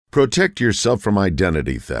Protect yourself from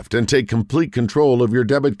identity theft and take complete control of your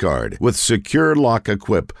debit card with Secure Lock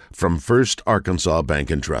Equip from First Arkansas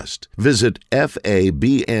Bank and Trust. Visit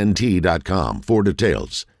FABNT.com for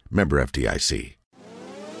details. Member FDIC.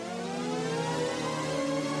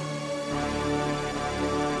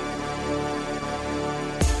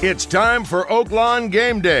 It's time for Oaklawn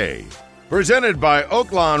Gameday, presented by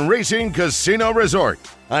Oaklawn Racing Casino Resort.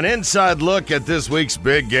 An inside look at this week's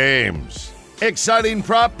big games, exciting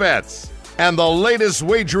prop bets, and the latest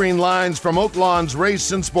wagering lines from Oaklawn's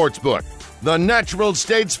Race and Sportsbook, the natural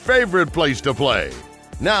state's favorite place to play.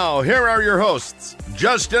 Now, here are your hosts,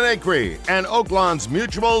 Justin Acree and Oaklawn's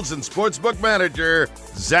Mutuals and Sportsbook Manager,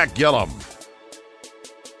 Zach Gillum.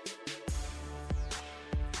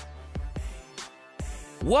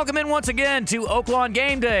 Welcome in once again to Oaklawn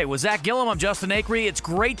Gameday with Zach Gillum. I'm Justin Acree. It's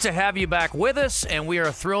great to have you back with us, and we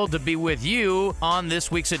are thrilled to be with you on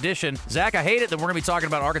this week's edition. Zach, I hate it that we're going to be talking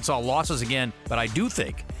about Arkansas losses again, but I do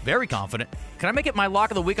think, very confident, can I make it my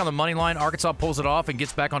lock of the week on the money line? Arkansas pulls it off and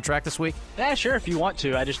gets back on track this week? Yeah, sure, if you want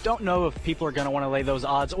to. I just don't know if people are going to want to lay those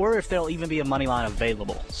odds or if there'll even be a money line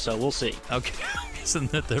available. So we'll see. Okay.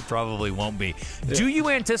 Isn't that there probably won't be. Yeah. Do you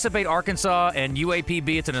anticipate Arkansas and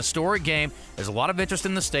UAPB? It's an historic game. There's a lot of interest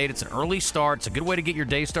in the state. It's an early start. It's a good way to get your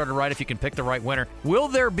day started right if you can pick the right winner. Will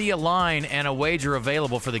there be a line and a wager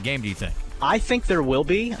available for the game, do you think? I think there will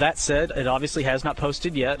be. That said, it obviously has not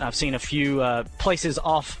posted yet. I've seen a few places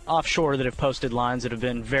offshore that have posted lines that have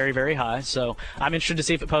been very, very high. So I'm interested to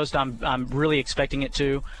see if it posts. I'm really expecting it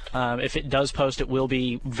to. If it does post, it will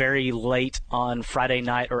be very late on Friday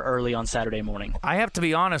night or early on Saturday morning. I have to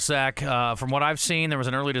be honest, Zach. From what I've seen, there was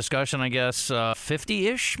an early discussion, I guess,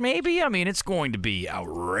 50-ish maybe? I mean, it's going to be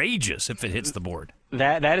outrageous if it hits the board.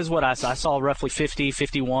 That is what I saw. I saw roughly 50,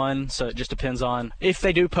 51, so it just depends on if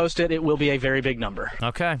they do post it, it will be a very big number.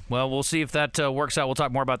 Okay, well, we'll see if that works out. We'll talk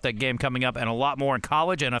more about that game coming up and a lot more in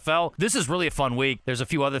college, NFL. This is really a fun week. There's a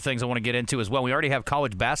few other things I want to get into as well. We already have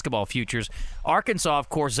college basketball futures. Arkansas, of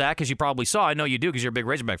course, Zach, as you probably saw, I know you do because you're a big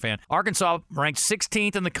Razorback fan. Arkansas ranked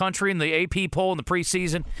 16th in the country in the AP poll in the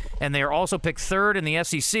preseason, and they are also picked third in the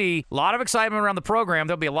SEC. A lot of excitement around the program.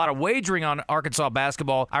 There'll be a lot of wagering on Arkansas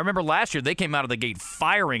basketball. I remember last year they came out of the gate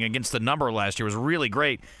firing against the number last year. It was really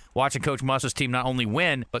great watching Coach Muss's team not only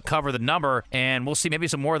win, but cover the number, and we'll see maybe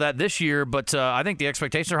some more of that this year, but I think the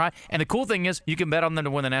expectations are high, and the cool thing is you can bet on them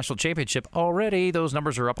to win the national championship already. Those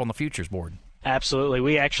numbers are up on the futures board. Absolutely.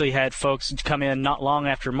 We actually had folks come in not long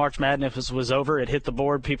after March Madness was over. It hit the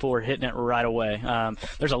board. People were hitting it right away.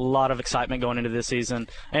 There's a lot of excitement going into this season,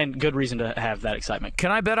 and good reason to have that excitement.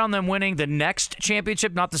 Can I bet on them winning the next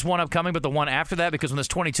championship? Not this one upcoming, but the one after that? Because when this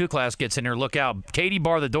 22 class gets in here, look out. Katie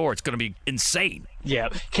bar the door. It's going to be insane. Yeah,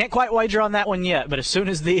 can't quite wager on that one yet, but as soon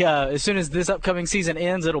as this upcoming season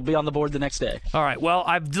ends, it'll be on the board the next day. All right, well,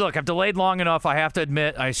 I've delayed long enough. I have to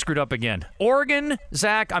admit I screwed up again. Oregon,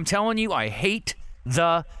 Zach, I'm telling you, I hate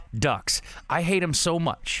the Ducks. I hate them so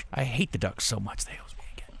much. I hate the Ducks so much. They hose me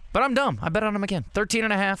again. But I'm dumb. I bet on them again.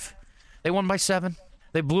 13.5. They won by 7.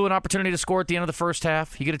 They blew an opportunity to score at the end of the first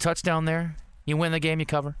half. You get a touchdown there. You win the game, you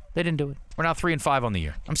cover. They didn't do it. We're now 3-5 on the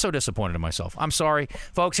year. I'm so disappointed in myself. I'm sorry.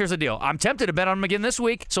 Folks, here's the deal. I'm tempted to bet on them again this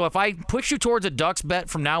week, so if I push you towards a Ducks bet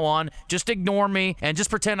from now on, just ignore me and just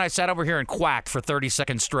pretend I sat over here and quacked for 30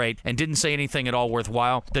 seconds straight and didn't say anything at all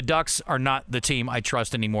worthwhile. The Ducks are not the team I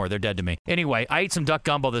trust anymore. They're dead to me. Anyway, I ate some duck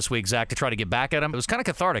gumbo this week, Zach, to try to get back at them. It was kind of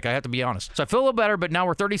cathartic, I have to be honest. So I feel a little better, but now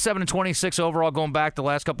we're 37-26 overall going back the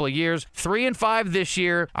last couple of years. 3-5 this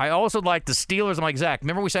year. I also like the Steelers. I'm like, Zach,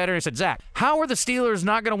 remember we sat here and said, Zach, how are the Steelers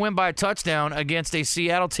not going to win by a touchdown against a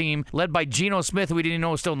Seattle team led by Geno Smith, who we didn't even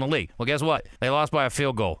know was still in the league? Well, guess what? They lost by a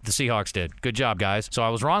field goal. The Seahawks did. Good job, guys. So I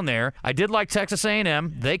was wrong there. I did like Texas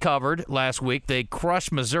A&M. They covered last week. They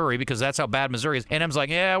crushed Missouri because that's how bad Missouri is. A&M's like,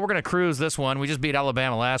 yeah, we're going to cruise this one. We just beat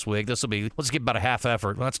Alabama last week. Let's get about a half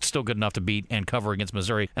effort. Well, that's still good enough to beat and cover against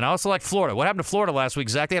Missouri. And I also like Florida. What happened to Florida last week,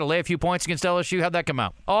 Zach? They had to lay a few points against LSU. How'd that come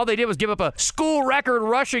out? All they did was give up a school record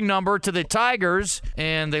rushing number to the Tigers,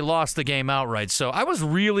 and they lost the game outright. So I was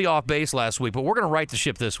really off base last week, but we're going to right the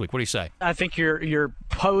ship this week. What do you say? I think you're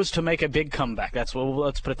posed to make a big comeback. Let's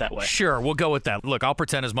put it that way. Sure, we'll go with that. Look, I'll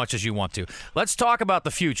pretend as much as you want to. Let's talk about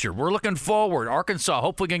the future. We're looking forward. Arkansas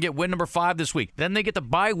hopefully going to get win number 5 this week. Then they get the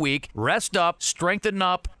bye week, rest up, strengthen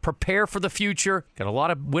up, prepare for the future. Got a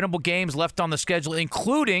lot of winnable games left on the schedule,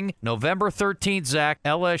 including November 13th, Zach,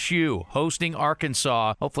 LSU hosting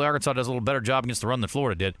Arkansas. Hopefully Arkansas does a little better job against the run than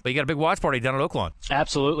Florida did. But you got a big watch party down at Oaklawn.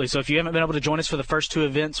 Absolutely. So if you haven't been able to join us for the first 2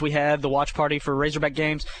 events we have, love the watch party for Razorback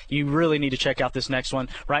games, you really need to check out this next one.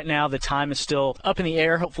 Right now, the time is still up in the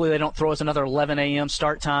air. Hopefully, they don't throw us another 11 a.m.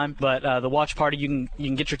 start time. But the watch party, you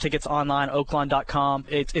can get your tickets online, oaklawn.com.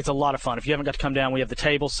 It's a lot of fun. If you haven't got to come down, we have the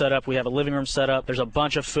table set up. We have a living room set up. There's a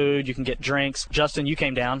bunch of food. You can get drinks. Justin, you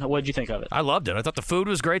came down. What did you think of it? I loved it. I thought the food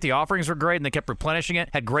was great. The offerings were great, and they kept replenishing it.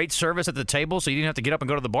 Had great service at the table, so you didn't have to get up and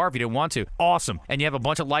go to the bar if you didn't want to. Awesome. And you have a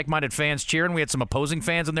bunch of like-minded fans cheering. We had some opposing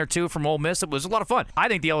fans in there, too, from Ole Miss. It was a lot of fun. I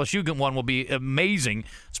think the LSU one will be amazing,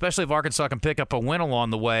 especially if Arkansas can pick up a win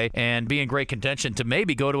along the way and be in great contention to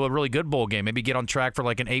maybe go to a really good bowl game, maybe get on track for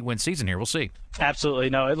like an 8-win season here. We'll see. Absolutely.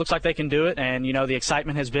 No, it looks like they can do it, and, the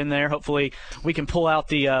excitement has been there. Hopefully we can pull out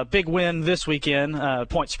the big win this weekend,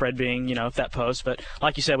 point spread being, that post. But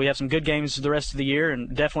like you said, we have some good games the rest of the year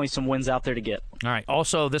and definitely some wins out there to get. All right.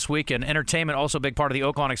 Also this weekend, entertainment, also a big part of the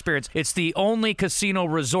Oaklawn experience. It's the only casino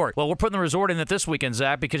resort. Well, we're putting the resort in it this weekend,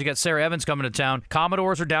 Zach, because you got Sarah Evans coming to town.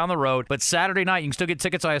 Commodores are down the road, but Saturday night you can still get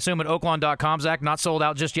tickets, I assume, at oaklawn.com. Zach, not sold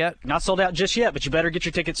out just yet? Not sold out just yet, but you better get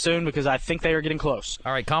your tickets soon because I think they are getting close.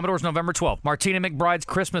 All right. Commodores November 12th. Martina McBride's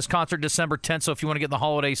Christmas concert December 10th. So if you want to get in the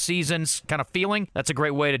holiday seasons kind of feeling, that's a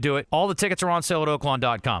great way to do it. All the tickets are on sale at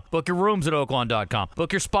oaklawn.com. Book your rooms at oaklawn.com.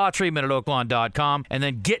 Book your spa treatment at oaklawn.com. And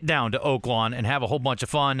then get down to Oaklawn and have a whole bunch of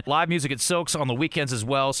fun. Live music at Silks on the weekends as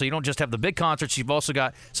well. So you don't just have the big concerts. You've also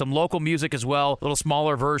got some local music as well. A little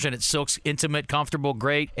smaller version at Silks. Intimate, comfortable,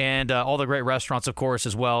 great. And all the great restaurants, of course,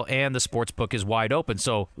 as well. And the sports book is wide open.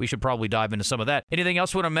 So we should probably dive into some of that. Anything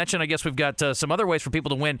else you want to mention? I guess we've got some other ways for people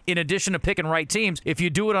to win. In addition to picking right teams, if you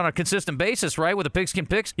do it on a consistent basis, right, with the Pigskin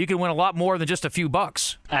Picks, you can win a lot more than just a few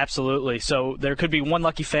bucks. Absolutely. So there could be one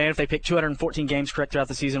lucky fan if they pick 214 games correct throughout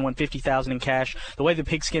the season, win $50,000 in cash. The way the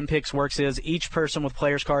Pigskin Picks works is each person with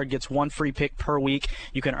player's card gets one free pick per week.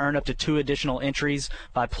 You can earn up to 2 additional entries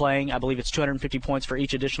by playing. I believe it's 250 points for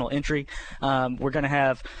each additional entry. We're going to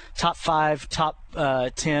have top 5, top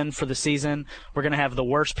 10 for the season. We're going to have the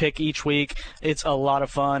worst pick each week. It's a lot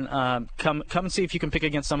of fun. Come and see if you can pick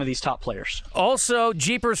against some of these top players. Also,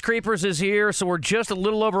 Jeepers Creepers is here, so we're just a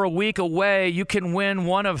little over a week away. You can win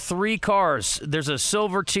one of 3 cars. There's a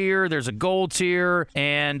silver tier, there's a gold tier,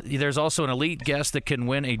 and there's also an elite guest that can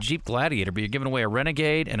win a Jeep Gladiator. But you're giving away a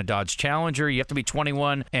Renegade and a Dodge Challenger. You have to be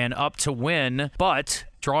 21 and up to win, but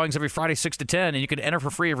drawings every Friday 6 to 10, and you can enter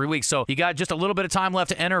for free every week. So you got just a little bit of time left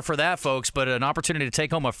to enter for that, folks, but an opportunity to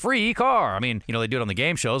take home a free car. I mean, they do it on the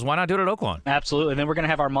game shows. Why not do it at Oaklawn? Absolutely. And then we're going to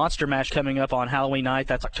have our Monster Mash coming up on Halloween night.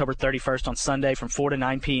 That's October 31st on Sunday from 4 to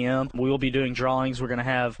 9 p.m. We will be doing drawings. We're going to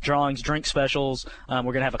have drawings, drink specials. We're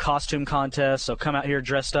going to have a costume contest, so come out here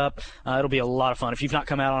dressed up. It'll be a lot of fun. If you've not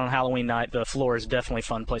come out on Halloween night, the floor is definitely a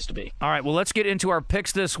fun place to be. All right, well, let's get into our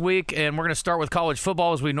picks this week, and we're going to start with college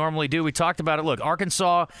football as we normally do. We talked about it. Look,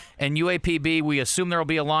 Arkansas and UAPB, we assume there will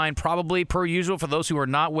be a line probably per usual for those who are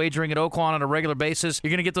not wagering at Oaklawn on a regular basis. You're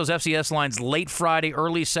going to get those FCS lines late Friday,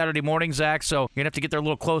 early Saturday morning, Zach, so you're going to have to get there a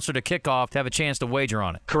little closer to kickoff to have a chance to wager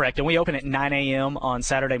on it. Correct, and we open at 9 a.m. on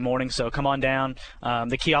Saturday morning, so come on down.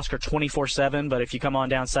 The kiosks are 24/7, but if you come on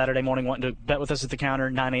down Saturday morning wanting to bet with us at the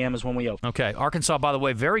counter, 9 a.m. is when we open. Okay, Arkansas, by the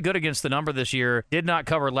way, very good against the number this year. Did not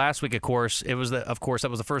cover last week, of course. That was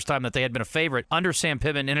the first time that they had been a favorite under Sam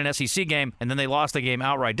Pittman in an SEC game, and then they lost the game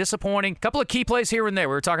outright. Disappointing. Couple of key plays here and there.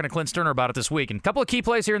 We were talking to Clint Sterner about it this week, and a couple of key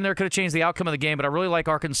plays here and there could have changed the outcome of the game, but I really like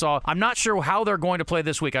Arkansas. I'm not sure how they're going to play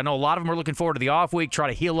this week. I know a lot of them are looking forward to the off week, try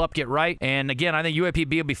to heal up, get right, and again, I think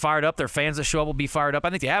UAPB will be fired up. Their fans that show up will be fired up. I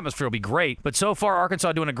think the atmosphere will be great, but so far,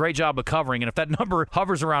 Arkansas doing a great job of covering, and if that number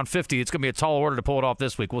hovers around 50, it's going to be a tall order to pull it off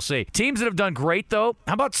this week. We'll see. Teams that have done great, though,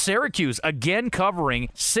 how about Syracuse? Again, covering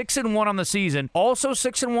 6-1 on the season. Also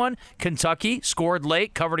 6-1, Kentucky scored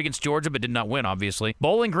late, covered against Georgia, but did not win, obviously.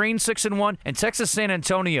 Bowling Green, 6-1, and Texas San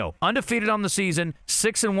Antonio, undefeated on the season,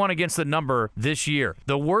 6-1 against the number this year.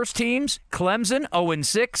 The worst teams, Clemson,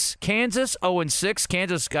 0-6, Kansas, 0-6.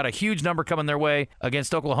 Kansas got a huge number coming their way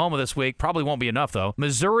against Oklahoma this week. Probably won't be enough, though.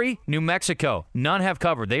 Missouri, New Mexico, none have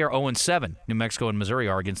covered. They are 0-7. New Mexico and Missouri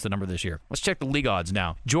are against the number this year. Let's check the league odds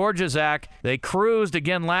now. Georgia, Zach, they cruised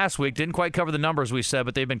again last week. Didn't quite cover the numbers we said,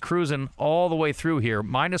 but they've been cruising all the way through here.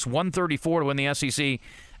 Minus 134 to win the SEC.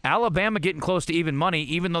 Alabama getting close to even money,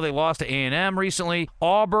 even though they lost to A&M recently.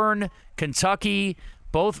 Auburn, Kentucky,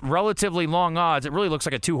 both relatively long odds. It really looks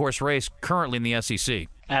like a 2-horse race currently in the SEC.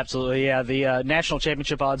 Absolutely, yeah. The national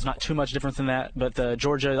championship odds not too much different than that, but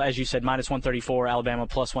Georgia, as you said, minus 134, Alabama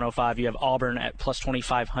plus 105. You have Auburn at plus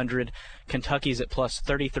 2,500, Kentucky's at plus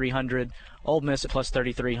 3,300. Ole Miss at plus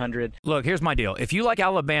 3,300. Look, here's my deal. If you like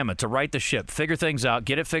Alabama to right the ship, figure things out,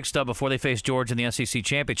 get it fixed up before they face Georgia in the SEC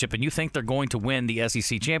championship, and you think they're going to win the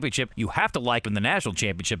SEC championship, you have to like in the national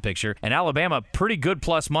championship picture. And Alabama, pretty good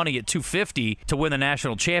plus money at 250 to win the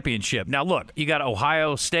national championship. Now, look, you got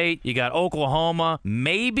Ohio State, you got Oklahoma,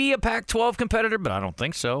 maybe a Pac-12 competitor, but I don't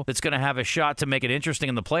think so. That's going to have a shot to make it interesting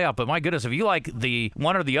in the playoff. But my goodness, if you like the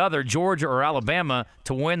one or the other, Georgia or Alabama,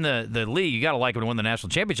 to win the league, you got to like them to win the national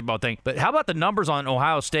championship, I think. But how about the numbers on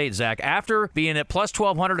Ohio State, Zach? After being at plus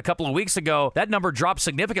 1,200 a couple of weeks ago, that number dropped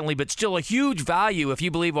significantly, but still a huge value if you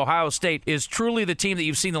believe Ohio State is truly the team that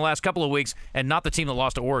you've seen the last couple of weeks and not the team that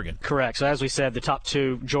lost to Oregon. Correct. So as we said, the top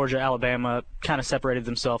two, Georgia, Alabama, kind of separated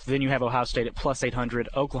themselves. Then you have Ohio State at plus 800,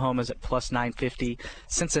 Oklahoma's at plus 950,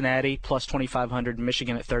 Cincinnati plus 2,500,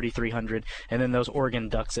 Michigan at 3,300, and then those Oregon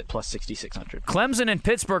Ducks at plus 6,600. Clemson and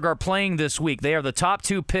Pittsburgh are playing this week. They are the top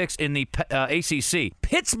two picks in the ACC.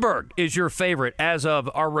 Pittsburgh is your favorite as of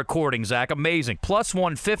our recording, Zach. Amazing. Plus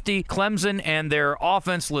 150, Clemson and their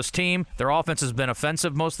offenseless team. Their offense has been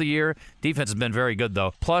offensive most of the year. Defense has been very good,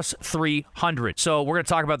 though. Plus 300. So we're going to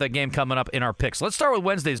talk about that game coming up in our picks. Let's start with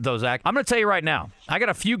Wednesdays, though, Zach. I'm going to tell you right now, I got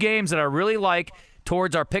a few games that I really like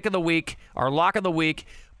towards our pick of the week, our lock of the week,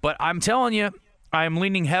 but I'm telling you, I am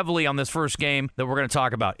leaning heavily on this first game that we're going to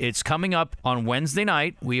talk about. It's coming up on Wednesday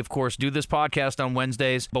night. We, of course, do this podcast on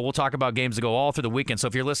Wednesdays, but we'll talk about games that go all through the weekend. So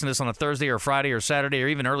if you're listening to this on a Thursday or Friday or Saturday or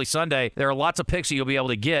even early Sunday, there are lots of picks that you'll be able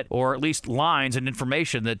to get, or at least lines and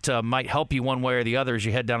information that might help you one way or the other as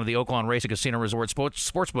you head down to the Oaklawn Racing Casino Resort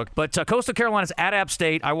Sportsbook. But Coastal Carolina's at App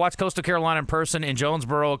State. I watched Coastal Carolina in person in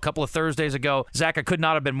Jonesboro a couple of Thursdays ago. Zach, I could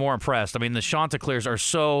not have been more impressed. I mean, the Chanticleers are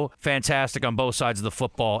so fantastic on both sides of the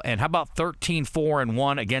football. And how about 13-4-1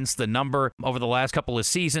 against the number over the last couple of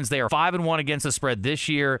seasons? They are 5-1 against the spread this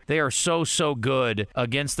year. They are so good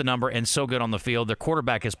against the number and so good on the field. Their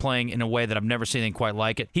quarterback is playing in a way that I've never seen anything quite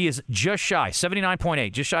like it. He is just shy,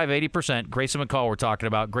 79.8, just shy of 80%. Grayson McCall we're talking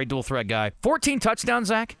about. Great dual threat guy. 14 touchdowns,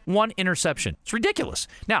 Zach, 1 interception. It's ridiculous.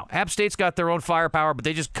 Now, App State's got their own firepower, but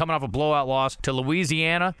they just coming off a blowout loss to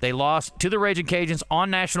Louisiana. They lost to the Raging Cajuns on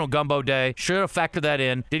National Gumbo Day. Should have factored that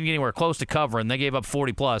in. Didn't get anywhere close to covering. They gave up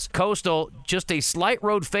 40+. Coastal, just a slight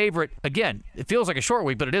road favorite. Again, it feels like a short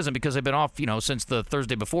week, but it isn't because they've been off, since the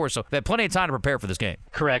Thursday before, so they had plenty of time to prepare for this game.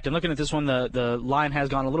 Correct. And looking at this one, the line has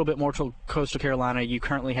gone a little bit more to Coastal Carolina. You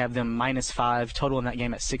currently have them -5, total in that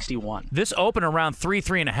game at 61. This opened around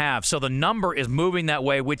 3.5, so the number is moving that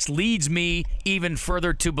way, which leads me even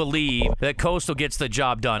further to believe that Coastal gets the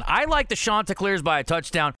job done. I like the Chanticleers by a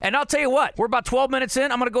touchdown, and I'll tell you what, we're about 12 minutes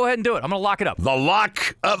in. I'm going to go ahead and do it. I'm going to lock it up. The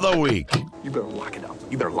lock of the week. You better lock it up.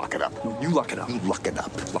 You better lock it up. No, you lock it up. You lock it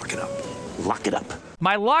up. Lock it up. Lock it up.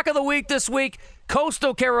 My lock of the week this week,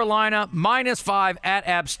 Coastal Carolina, -5 at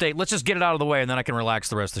App State. Let's just get it out of the way, and then I can relax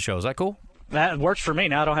the rest of the show. Is that cool? That works for me.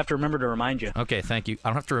 Now I don't have to remember to remind you. Okay, thank you. I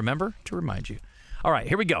don't have to remember to remind you. All right,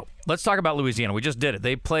 here we go. Let's talk about Louisiana. We just did it.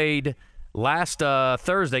 They played last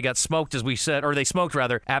Thursday, got smoked, as we said, or they smoked,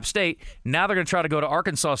 rather, App State. Now they're going to try to go to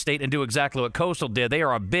Arkansas State and do exactly what Coastal did. They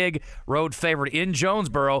are a big road favorite in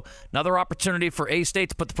Jonesboro. Another opportunity for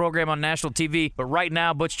A-State to put the program on national TV. But right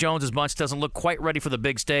now, Butch Jones's bunch doesn't look quite ready for the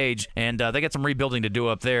big stage, and they got some rebuilding to do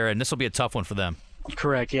up there, and this will be a tough one for them.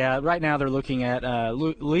 Correct, yeah. Right now they're looking at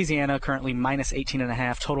Louisiana currently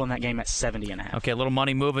 -18.5, total in that game at 70.5. Okay, a little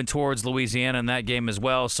money moving towards Louisiana in that game as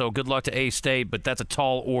well, so good luck to A-State, but that's a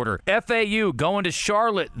tall order. FAU going to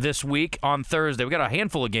Charlotte this week on Thursday. We got a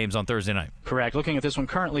handful of games on Thursday night. Correct. Looking at this one,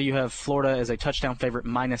 currently you have Florida as a touchdown favorite,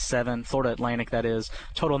 -7, Florida Atlantic, that is,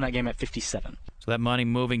 total in that game at 57. So that money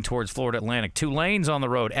moving towards Florida Atlantic. Tulane's on the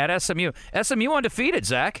road at SMU. SMU undefeated,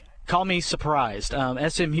 Zach. Call me surprised.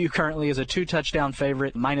 SMU currently is a 2-touchdown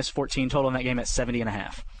favorite, -14, total in that game at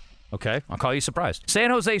 70.5. Okay, I'll call you surprised.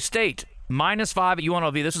 San Jose State, -5 at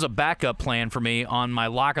UNLV. This is a backup plan for me on my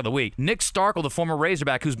lock of the week. Nick Starkel, the former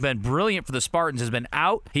Razorback, who's been brilliant for the Spartans, has been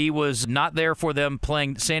out. He was not there for them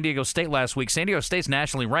playing San Diego State last week. San Diego State's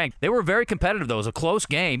nationally ranked. They were very competitive, though. It was a close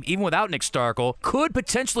game, even without Nick Starkel. Could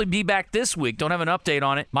potentially be back this week. Don't have an update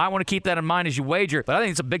on it. Might want to keep that in mind as you wager, but I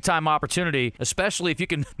think it's a big-time opportunity, especially if you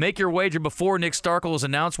can make your wager before Nick Starkel is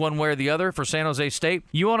announced one way or the other for San Jose State.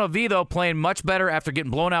 UNLV, though, playing much better after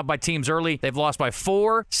getting blown out by teams early. They've lost by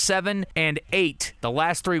 4, 7, and 8 the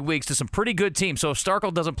last 3 weeks to some pretty good teams. So if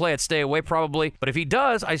Starkel doesn't play, I'd stay away probably. But if he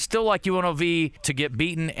does, I still like UNLV to get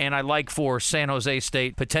beaten, and I like for San Jose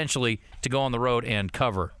State potentially to go on the road and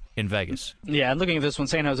cover in Vegas. Yeah, looking at this one,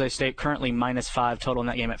 San Jose State currently -5 total in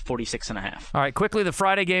that game at 46.5. All right, quickly, the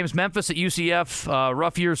Friday games. Memphis at UCF.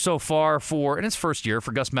 Rough year so far in its first year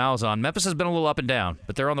for Gus Malzahn. Memphis has been a little up and down,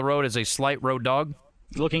 but they're on the road as a slight road dog.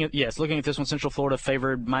 Looking at this one, Central Florida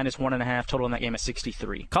favored -1.5 total in that game at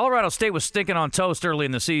 63. Colorado State was stinking on toast early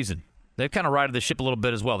in the season. They've kind of righted the ship a little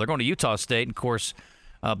bit as well. They're going to Utah State, and of course,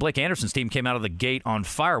 Blake Anderson's team came out of the gate on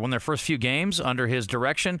fire. Won their first few games under his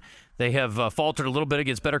direction. They have faltered a little bit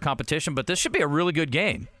against better competition, but this should be a really good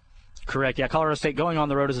game. Correct. Yeah, Colorado State going on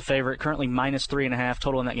the road as a favorite, currently -3.5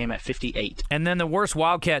 total in that game at 58. And then the worst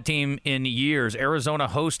Wildcat team in years, Arizona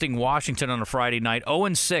hosting Washington on a Friday night.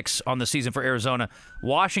 0-6 on the season for Arizona.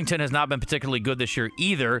 Washington has not been particularly good this year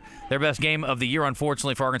either. Their best game of the year,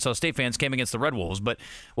 unfortunately, for Arkansas State fans came against the Red Wolves. But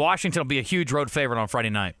Washington will be a huge road favorite on Friday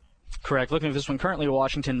night. Correct. Looking at this one, currently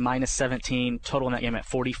Washington -17, total in that game at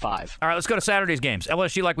 45. All right, let's go to Saturday's games.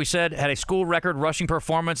 LSU, like we said, had a school record rushing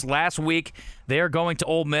performance last week. They are going to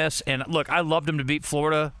Ole Miss. And look, I loved them to beat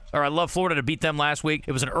Florida. Or I love Florida to beat them last week.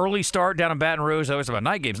 It was an early start down in Baton Rouge. I was about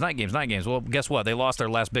night games. Well, guess what? They lost their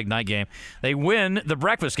last big night game. They win the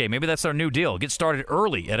breakfast game. Maybe that's their new deal. Get started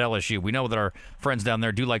early at LSU. We know that our friends down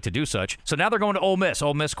there do like to do such. So now they're going to Ole Miss.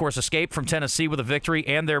 Ole Miss, of course, escaped from Tennessee with a victory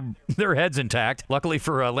and their heads intact. Luckily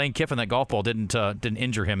for Lane Kiffin, that golf ball didn't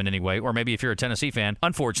injure him in any way. Or maybe if you're a Tennessee fan,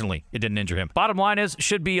 unfortunately, it didn't injure him. Bottom line is,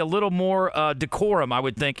 should be a little more decorum, I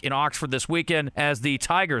would think, in Oxford this weekend as the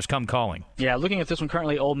Tigers come calling. Yeah, looking at this one,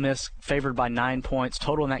 currently Ole Miss favored by 9 points,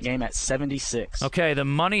 total in that game at 76. Okay, the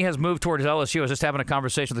money has moved towards LSU. I was just having a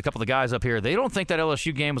conversation with a couple of the guys up here. They don't think that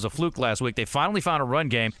LSU game was a fluke last week. They finally found a run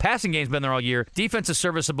game. Passing game's been there all year. Defense is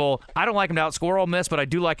serviceable. I don't like them to outscore Ole Miss, but I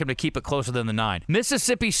do like them to keep it closer than the 9.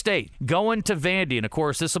 Mississippi State going to Vandy, and of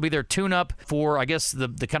course, this will be their tune-up for, I guess, the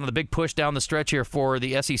kind of the big push down the stretch here for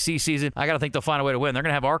the SEC season. I got to think they'll find a way to win. They're going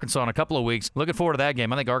to have Arkansas in a couple of weeks. Looking forward to that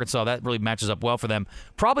game. I think Arkansas, that really matches up well for them.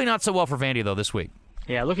 Probably not so well for Vandy, though, this week.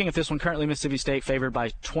 Yeah, looking at this one, currently Mississippi State favored by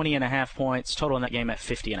 20.5 points, total in that game at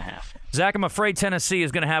 50.5. Zach, I'm afraid Tennessee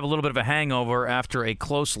is going to have a little bit of a hangover after a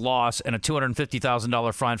close loss and a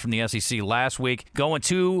 $250,000 fine from the SEC last week. Going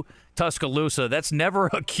to Tuscaloosa, that's never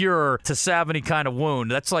a cure to salve any kind of wound.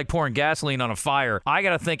 That's like pouring gasoline on a fire. I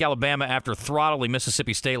got to think Alabama, after throttling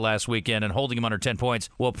Mississippi State last weekend and holding them under 10 points,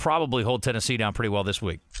 will probably hold Tennessee down pretty well this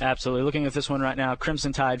week. Absolutely. Looking at this one right now,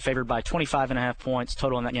 Crimson Tide favored by 25.5 points,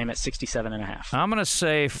 total in that game at 67.5. I'm going to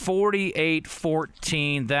say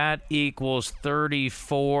 48-14. That equals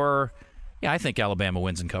 34. Yeah, I think Alabama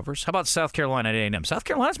wins and covers. How about South Carolina at A&M? South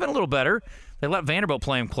Carolina's been a little better. They let Vanderbilt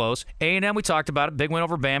play them close. A&M, we talked about it. Big win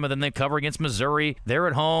over Bama. Then they cover against Missouri. They're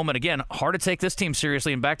at home. And again, hard to take this team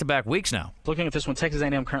seriously in back-to-back weeks now. Looking at this one, Texas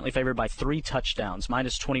A&M currently favored by 3 touchdowns,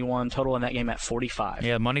 -21, total in that game at 45.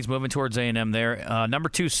 Yeah, money's moving towards A&M there. Number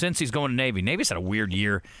 2, Cincy's going to Navy. Navy's had a weird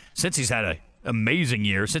year. Cincy's had an amazing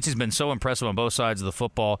year. Cincy's been so impressive on both sides of the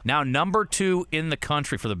football. Now number 2 in the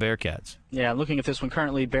country for the Bearcats. Yeah, looking at this one,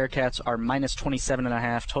 currently Bearcats are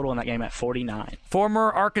 -27.5, total in that game at 49.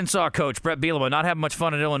 Former Arkansas coach Brett Bielema not having much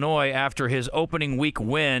fun at Illinois after his opening week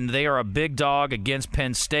win. They are a big dog against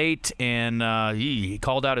Penn State, and he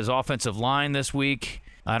called out his offensive line this week.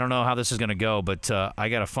 I don't know how this is going to go, but I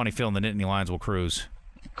got a funny feeling the Nittany Lions will cruise.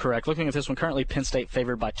 Correct. Looking at this one, currently Penn State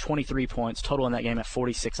favored by 23 points, total in that game at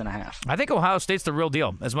 46.5. I think Ohio State's the real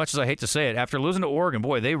deal, as much as I hate to say it. After losing to Oregon,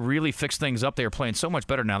 boy, they really fixed things up. They are playing so much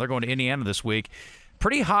better now. They're going to Indiana this week.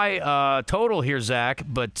 Pretty high total here, Zach,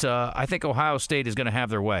 but I think Ohio State is going to have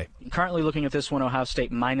their way. Currently looking at this one, Ohio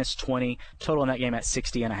State -20, total in that game at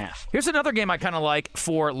 60.5. Here's another game I kind of like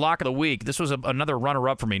for Lock of the Week. This was another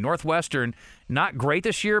runner-up for me. Northwestern, not great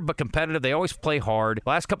this year, but competitive. They always play hard.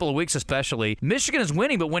 Last couple of weeks especially. Michigan is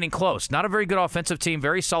winning, but winning close. Not a very good offensive team,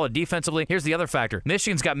 very solid defensively. Here's the other factor.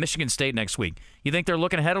 Michigan's got Michigan State next week. You think they're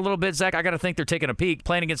looking ahead a little bit, Zach? I got to think they're taking a peek,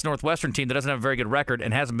 playing against Northwestern team that doesn't have a very good record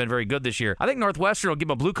and hasn't been very good this year. I think Northwestern will give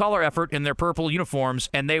them a blue-collar effort in their purple uniforms,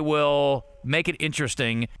 and they will make it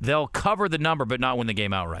interesting. They'll cover the number, but not win the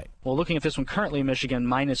game outright. Well, looking at this one, currently Michigan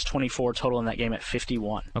 -24, total in that game at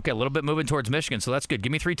 51. Okay, a little bit moving towards Michigan, so that's good.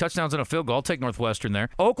 Give me 3 touchdowns and a field goal. I'll take Northwestern there.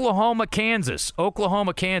 Oklahoma, Kansas.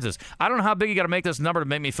 I don't know how big you got to make this number to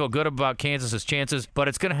make me feel good about Kansas's chances, but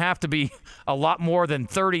it's going to have to be a lot more than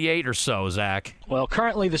 38 or so, Zach. Well,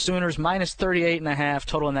 currently the Sooners -38.5,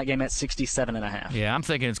 total in that game at 67.5. Yeah, I'm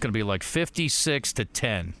thinking it's going to be like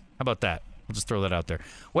 56-10. How about that? I'll just throw that out there.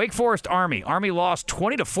 Wake Forest, Army. Army lost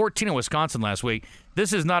 20-14 in Wisconsin last week.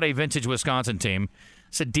 This is not a vintage Wisconsin team.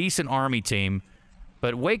 It's a decent Army team.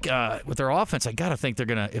 But Wake, with their offense, I got to think they're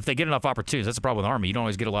going to, if they get enough opportunities, that's the problem with Army. You don't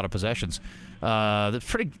always get a lot of possessions.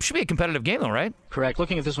 Should be a competitive game, though, right? Correct.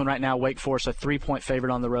 Looking at this one right now, Wake Forest, a 3-point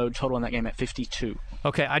favorite on the road, total in that game at 52.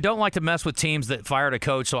 Okay, I don't like to mess with teams that fired a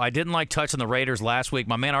coach, so I didn't like touching the Raiders last week.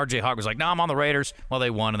 My man RJ Hogg was like, I'm on the Raiders. Well, they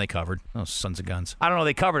won and they covered. Those sons of guns. I don't know,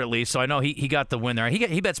 they covered at least, so I know he got the win there.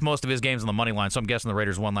 He bets most of his games on the money line, so I'm guessing the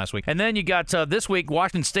Raiders won last week. And then you got this week,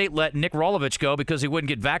 Washington State let Nick Rolovich go because he wouldn't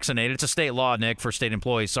get vaccinated. It's a state law, Nick, for state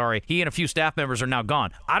employees. Sorry. He and a few staff members are now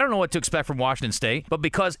gone. I don't know what to expect from Washington State, but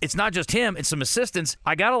because it's not just him, it's some assistants,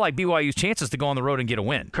 I got to like BYU's chances to go on the road and get a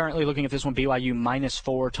win. Currently looking at this one, BYU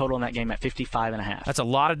 -4, total in that game at 55.5. That's a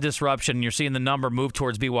lot of disruption, and you're seeing the number move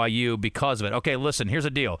towards BYU because of it. Okay, listen, here's the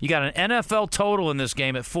deal. You got an NFL total in this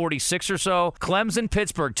game at 46 or so. Clemson,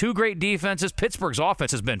 Pittsburgh, two great defenses. Pittsburgh's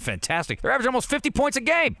offense has been fantastic. They're averaging almost 50 points a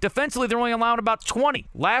game. Defensively, they're only allowing about 20.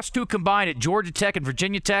 Last two combined at Georgia Tech and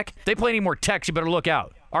Virginia Tech. If they play any more Techs, you better look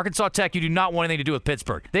out. Arkansas Tech, you do not want anything to do with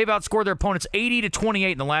Pittsburgh. They've outscored their opponents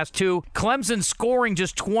 80-28 in the last two. Clemson scoring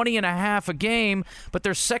just 20.5 a game, but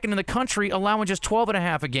they're second in the country, allowing just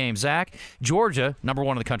 12.5 a game, Zach. Georgia, number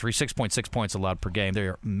one in the country, 6.6 points allowed per game.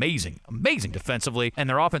 They're amazing defensively, and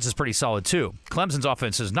their offense is pretty solid too. Clemson's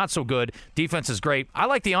offense is not so good. Defense is great. I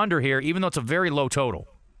like the under here, even though it's a very low total.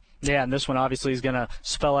 Yeah, and this one obviously is going to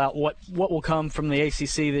spell out what will come from the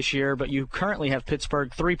ACC this year, but you currently have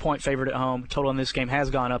Pittsburgh 3-point favorite at home. Total in this game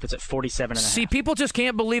has gone up. It's at 47.5. See, people just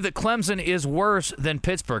can't believe that Clemson is worse than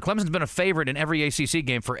Pittsburgh. Clemson's been a favorite in every ACC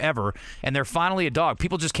game forever, and they're finally a dog.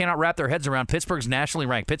 People just cannot wrap their heads around Pittsburgh's nationally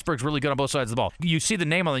ranked. Pittsburgh's really good on both sides of the ball. You see the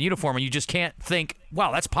name on the uniform, and you just can't think,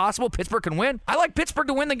 wow, that's possible? Pittsburgh can win? I like Pittsburgh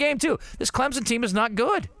to win the game, too. This Clemson team is not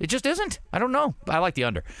good. It just isn't. I don't know. I like the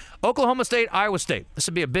under. Oklahoma State, Iowa State. This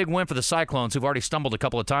would be a big win for the Cyclones, who've already stumbled a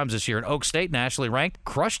couple of times this year. And Oak State, nationally ranked,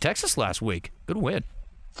 crushed Texas last week. Good win.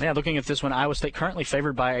 Yeah, looking at this one, Iowa State currently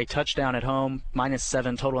favored by a touchdown at home,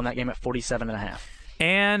 -7 total in that game at 47.5.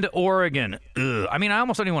 And Oregon. Ugh. I mean, I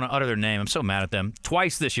almost don't even want to utter their name. I'm so mad at them.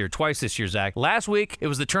 Twice this year, Zach. Last week, it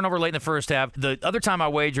was the turnover late in the first half. The other time I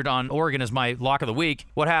wagered on Oregon as my lock of the week,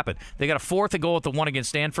 what happened? They got a 4th and goal at the one against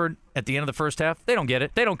Stanford at the end of the first half. They don't get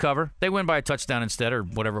it. They don't cover. They win by a touchdown instead or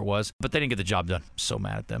whatever it was, but they didn't get the job done. I'm so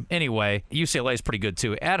mad at them. Anyway, UCLA is pretty good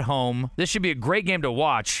too. At home, this should be a great game to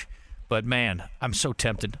watch, but man, I'm so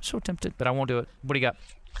tempted, but I won't do it. What do you got?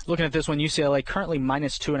 Looking at this one, UCLA currently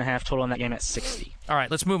 -2.5 total in that game at 60. All right,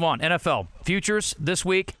 let's move on. NFL futures this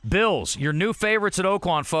week. Bills, your new favorites at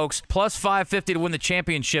Oaklawn, folks. +550 to win the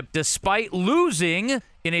championship despite losing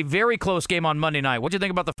in a very close game on Monday night. What do you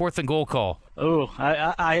think about the 4th and goal call? Oh,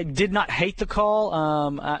 I did not hate the call.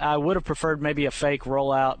 I would have preferred maybe a fake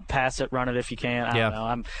rollout, pass it, run it if you can. I don't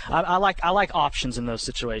know. I like options in those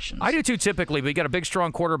situations. I do too typically, but you got a big,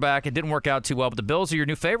 strong quarterback. It didn't work out too well, but the Bills are your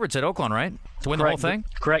new favorites at Oaklawn, right? To win the whole thing?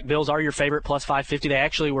 Correct. Bills are your favorite, +550. They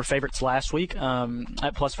actually were favorites last week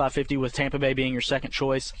at +550 with Tampa Bay being your second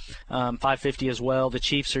choice, 550 as well. The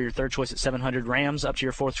Chiefs are your third choice at 700. Rams up to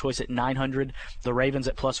your fourth choice at 900. The Ravens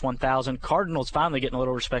at +1,000. Cardinals finally getting a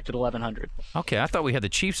little respect at 1,100. Okay, I thought we had the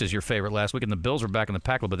Chiefs as your favorite last week, and the Bills were back in the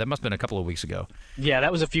pack, but that must have been a couple of weeks ago. Yeah,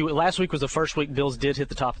 that was a few. Last week was the first week Bills did hit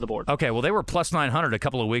the top of the board. Okay, well, they were +900 a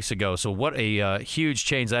couple of weeks ago, so what a huge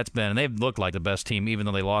change that's been. And they've looked like the best team, even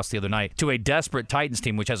though they lost the other night, to a desperate Titans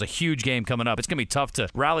team, which has a huge game coming up. It's going to be tough to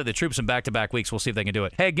rally the troops in back-to-back weeks. We'll see if they can do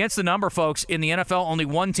it. Hey, against the number, folks, in the NFL, only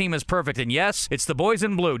one team is perfect, and yes, it's the boys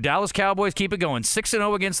in blue. Dallas Cowboys keep it going.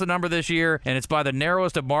 6-0 against the number this year, and it's by the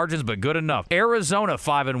narrowest of margins, but good enough. Arizona,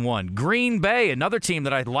 5-1. Green Bay, another team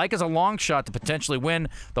that I like as a long shot to potentially win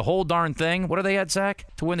the whole darn thing. What are they at, Zach,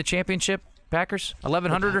 to win the championship? Packers?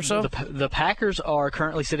 1,100 or so? The Packers are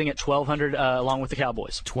currently sitting at 1,200 along with the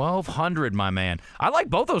Cowboys. 1,200, my man. I like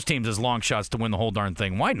both those teams as long shots to win the whole darn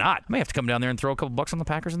thing. Why not? I may have to come down there and throw a couple bucks on the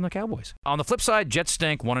Packers and the Cowboys. On the flip side, Jets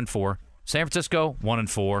stink, 1-4. San Francisco,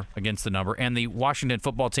 1-4 against the number. And the Washington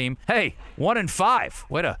football team, hey, 1-5.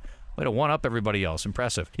 Way to one-up everybody else.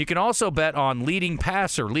 Impressive. You can also bet on leading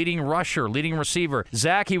passer, leading rusher, leading receiver.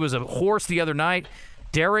 Zach, he was a horse the other night.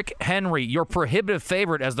 Derrick Henry, your prohibitive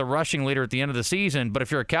favorite as the rushing leader at the end of the season. But if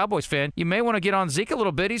you're a Cowboys fan, you may want to get on Zeke a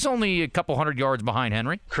little bit. He's only a couple hundred yards behind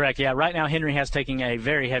Henry. Correct, yeah. Right now, Henry has taken a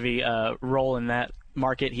very heavy role in that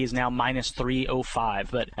market. He's now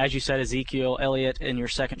 -305. But as you said, Ezekiel Elliott in your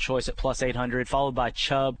second choice at +800, followed by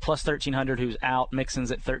Chubb +1300, who's out. Mixon's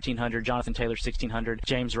at 1300. Jonathan Taylor 1600.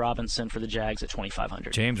 James Robinson for the Jags at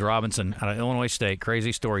 2500. James Robinson out of Illinois State.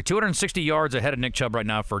 Crazy story. 260 yards ahead of Nick Chubb right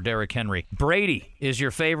now for Derrick Henry. Brady is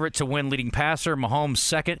your favorite to win leading passer. Mahomes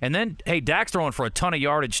second. And then, hey, Dak's throwing for a ton of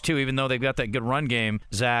yardage too, even though they've got that good run game,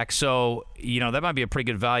 Zach. So that might be a pretty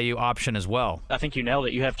good value option as well. I think you nailed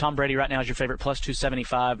it. You have Tom Brady right now as your favorite, plus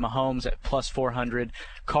 275, Mahomes at plus 400,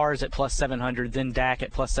 Carrs at plus 700, then Dak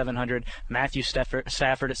at plus 700, Matthew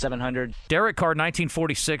Stafford at 700. Derek Carr,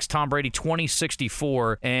 1946, Tom Brady,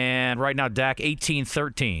 2064, and right now Dak,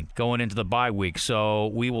 1813, going into the bye week. So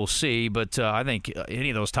we will see, but I think any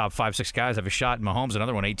of those top 5-6 guys have a shot. Mahomes,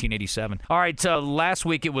 another one, 1887. All right, last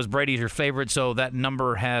week it was Brady's your favorite, so that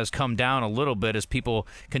number has come down a little bit as people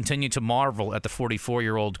continue to marvel at the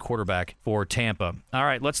 44-year-old quarterback for Tampa. All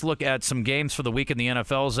right, let's look at some games for the week in the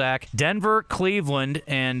NFL, Zach. Denver, Cleveland,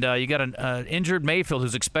 and you got an injured Mayfield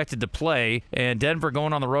who's expected to play, and Denver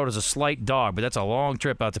going on the road as a slight dog, but that's a long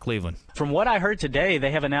trip out to Cleveland. From what I heard today,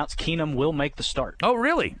 they have announced Keenum will make the start. Oh,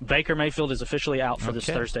 really? Baker Mayfield is officially out for this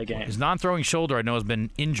Thursday game. His non-throwing shoulder, I know, has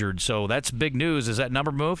been injured, so that's big news. Is that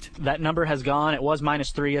number moved? That number has gone. It was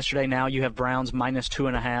 -3 yesterday. Now you have Browns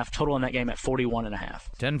 -2.5. Total in that game at 41.5.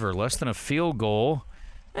 Denver, less than a field goal.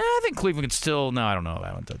 I think Cleveland could still... No, I don't know. I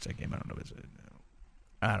haven't touched that game. I don't know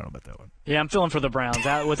about that one. Yeah, I'm feeling for the Browns.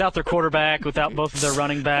 Without their quarterback, without both of their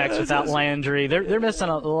running backs, without Landry, they're missing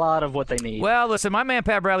a lot of what they need. Well, listen, my man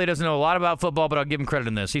Pat Bradley doesn't know a lot about football, but I'll give him credit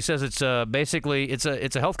in this. He says it's basically it's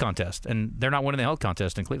a health contest, and they're not winning the health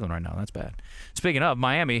contest in Cleveland right now. That's bad. Speaking of,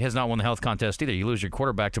 Miami has not won the health contest either. You lose your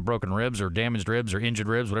quarterback to broken ribs or damaged ribs or injured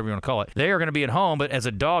ribs, whatever you want to call it. They are going to be at home, but as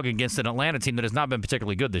a dog against an Atlanta team that has not been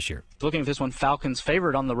particularly good this year. Looking at this one, Falcons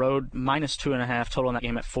favored on the road, -2.5. Total in that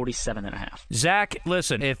game at 47.5. Zach,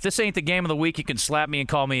 listen, if this ain't the game of the week, you can slap me and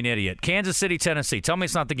call me an idiot. Kansas City, Tennessee. Tell me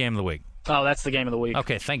it's not the game of the week. Oh, that's the game of the week.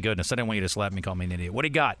 Okay, thank goodness. I didn't want you to slap me and call me an idiot. What do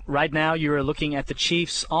you got? Right now, you are looking at the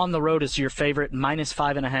Chiefs on the road as your favorite,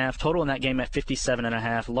 -5.5. Total in that game at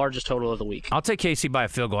 57.5. Largest total of the week. I'll take KC by a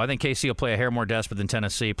field goal. I think KC will play a hair more desperate than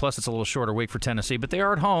Tennessee. Plus, it's a little shorter week for Tennessee, but they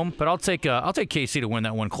are at home. But I'll take KC to win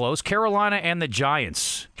that one close. Carolina and the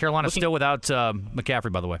Giants. Carolina's still without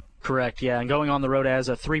McCaffrey, by the way. Correct, yeah, and going on the road as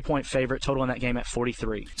a 3-point favorite, total in that game at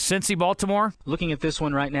 43. Cincy, Baltimore? Looking at this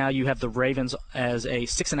one right now, you have the Ravens as a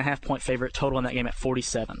 6.5-point favorite, total in that game at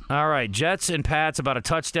 47. All right, Jets and Pats, about a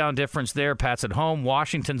touchdown difference there. Pats at home.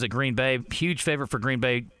 Washington's at Green Bay. Huge favorite for Green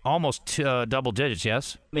Bay, almost double digits,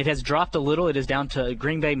 yes? It has dropped a little. It is down to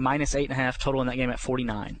Green Bay -8.5, total in that game at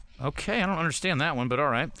 49. Okay, I don't understand that one, but all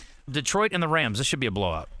right. Detroit and the Rams, this should be a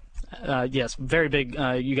blowout. Yes, very big.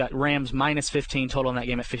 You got Rams -15, total in that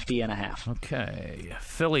game at 50.5. Okay.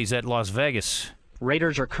 Phillies at Las Vegas.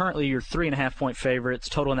 Raiders are currently your 3.5-point favorites,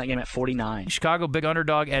 total in that game at 49. Chicago, big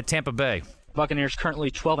underdog at Tampa Bay. Buccaneers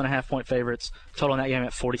currently 12.5-point favorites, total in that game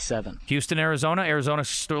at 47. Houston, Arizona. Arizona's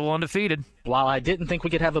still undefeated. While I didn't think we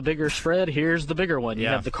could have a bigger spread, here's the bigger one. You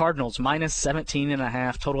have the Cardinals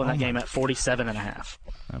 -17.5, total in that game at 47.5.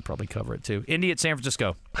 I'll probably cover it too. Indy at San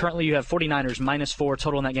Francisco. Currently you have 49ers -4,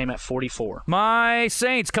 total in that game at 44. My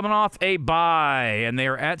Saints coming off a bye, and they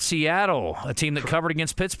are at Seattle, a team that covered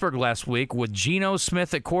against Pittsburgh last week with Geno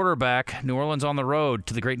Smith at quarterback. New Orleans on the road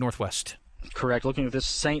to the Great Northwest. Correct. Looking at this,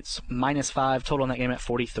 Saints -5, total in that game at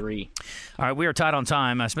 43. All right, we are tight on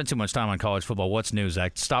time. I spent too much time on college football. What's new,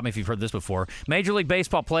 Zach? Stop me if you've heard this before. Major League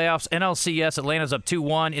Baseball playoffs, NLCS, Atlanta's up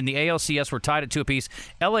 2-1. In the ALCS, we're tied at 2 apiece.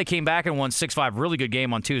 LA came back and won 6-5. Really good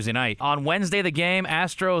game on Tuesday night. On Wednesday, the game,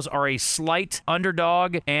 Astros are a slight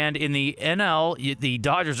underdog. And in the NL, the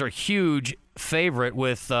Dodgers are huge favorite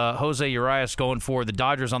with Jose Urias going for the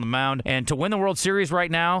Dodgers on the mound. And to win the World Series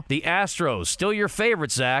right now, the Astros, still your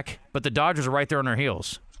favorite, Zach, but the Dodgers are right there on their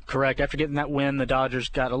heels. Correct. After getting that win, the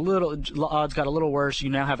Dodgers odds got a little worse. You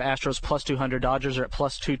now have Astros +200, Dodgers are at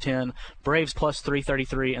 +210, Braves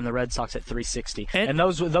 +333, and the Red Sox at 360. And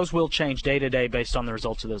those will change day to day based on the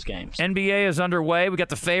results of those games. NBA is underway. We got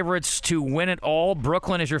the favorites to win it all.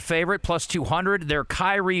 Brooklyn is your favorite, +200. They're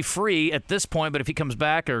Kyrie free at this point, but if he comes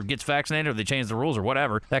back or gets vaccinated or they change the rules or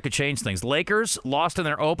whatever, that could change things. Lakers lost in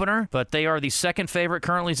their opener, but they are the second favorite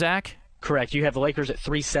currently, Zach. Correct. You have the Lakers at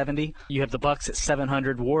 370. You have the Bucks at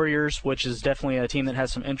 700. Warriors, which is definitely a team that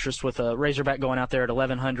has some interest with a Razorback going out there at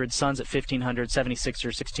 1100. Suns at 1500.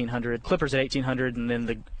 76ers 1600. Clippers at 1800. And then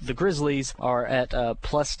the Grizzlies are at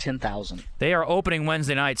plus 10,000. They are opening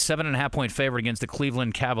Wednesday night, 7.5-point favorite against the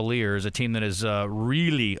Cleveland Cavaliers, a team that is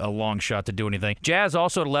really a long shot to do anything. Jazz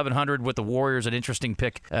also at 1100 with the Warriors, an interesting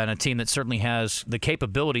pick, and a team that certainly has the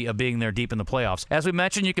capability of being there deep in the playoffs. As we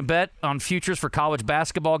mentioned, you can bet on futures for college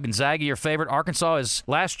basketball. Gonzaga, your favorite. Arkansas is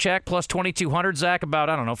last check plus 2,200, Zach, about,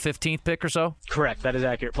 15th pick or so? Correct. That is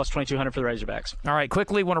accurate. Plus 2,200 for the Razorbacks. All right,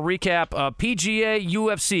 quickly want to recap PGA,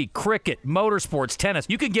 UFC, cricket, motorsports, tennis.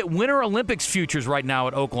 You can get Winter Olympics futures right now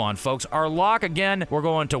at Oaklawn, folks. Our lock, again, we're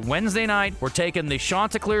going to Wednesday night. We're taking the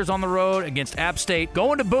Chanticleers on the road against App State.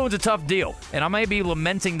 Going to Boone's a tough deal, and I may be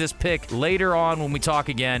lamenting this pick later on when we talk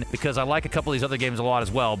again because I like a couple of these other games a lot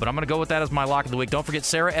as well, but I'm going to go with that as my lock of the week. Don't forget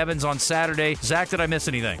Sarah Evans on Saturday. Zach, did I miss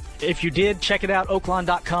anything? If you did, check it out,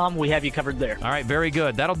 oaklawn.com. We have you covered there. All right, very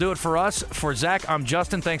good. That'll do it for us. For Zach, I'm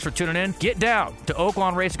Justin. Thanks for tuning in. Get down to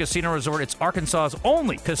Oaklawn Racing Casino Resort. It's Arkansas's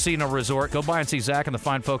only casino resort. Go by and see Zach and the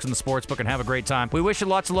fine folks in the sports book and have a great time. We wish you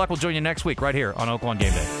lots of luck. We'll join you next week right here on Oaklawn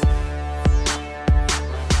Game Day.